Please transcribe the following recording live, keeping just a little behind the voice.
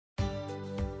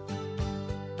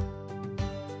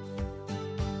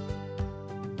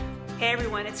Hey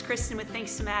everyone, it's Kristen with Think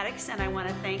Somatics, and I want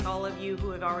to thank all of you who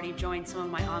have already joined some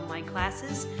of my online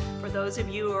classes. For those of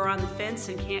you who are on the fence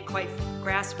and can't quite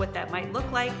grasp what that might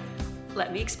look like,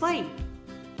 let me explain.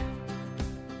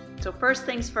 So first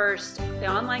things first, the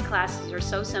online classes are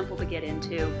so simple to get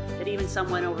into that even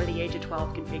someone over the age of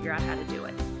 12 can figure out how to do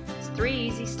it. It's 3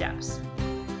 easy steps.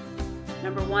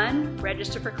 Number 1,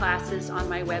 register for classes on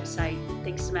my website,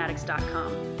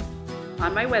 thinksomatics.com.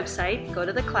 On my website, go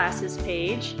to the classes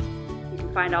page. You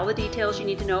can find all the details you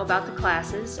need to know about the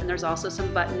classes, and there's also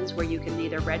some buttons where you can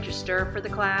either register for the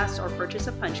class or purchase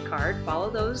a punch card. Follow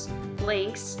those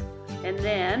links, and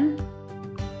then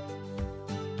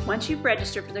once you've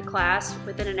registered for the class,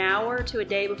 within an hour to a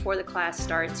day before the class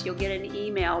starts, you'll get an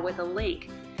email with a link.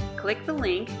 Click the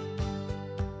link,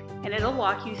 and it'll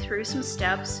walk you through some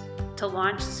steps to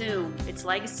launch Zoom. It's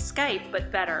like Skype, but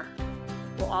better.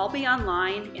 We'll all be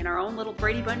online in our own little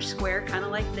Brady Bunch square, kind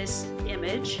of like this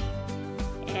image.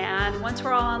 And once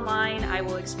we're all online, I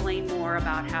will explain more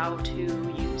about how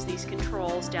to use these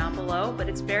controls down below, but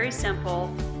it's very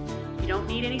simple. You don't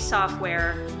need any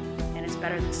software, and it's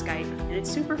better than Skype. And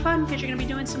it's super fun because you're going to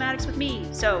be doing somatics with me.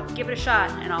 So give it a shot,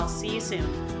 and I'll see you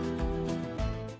soon.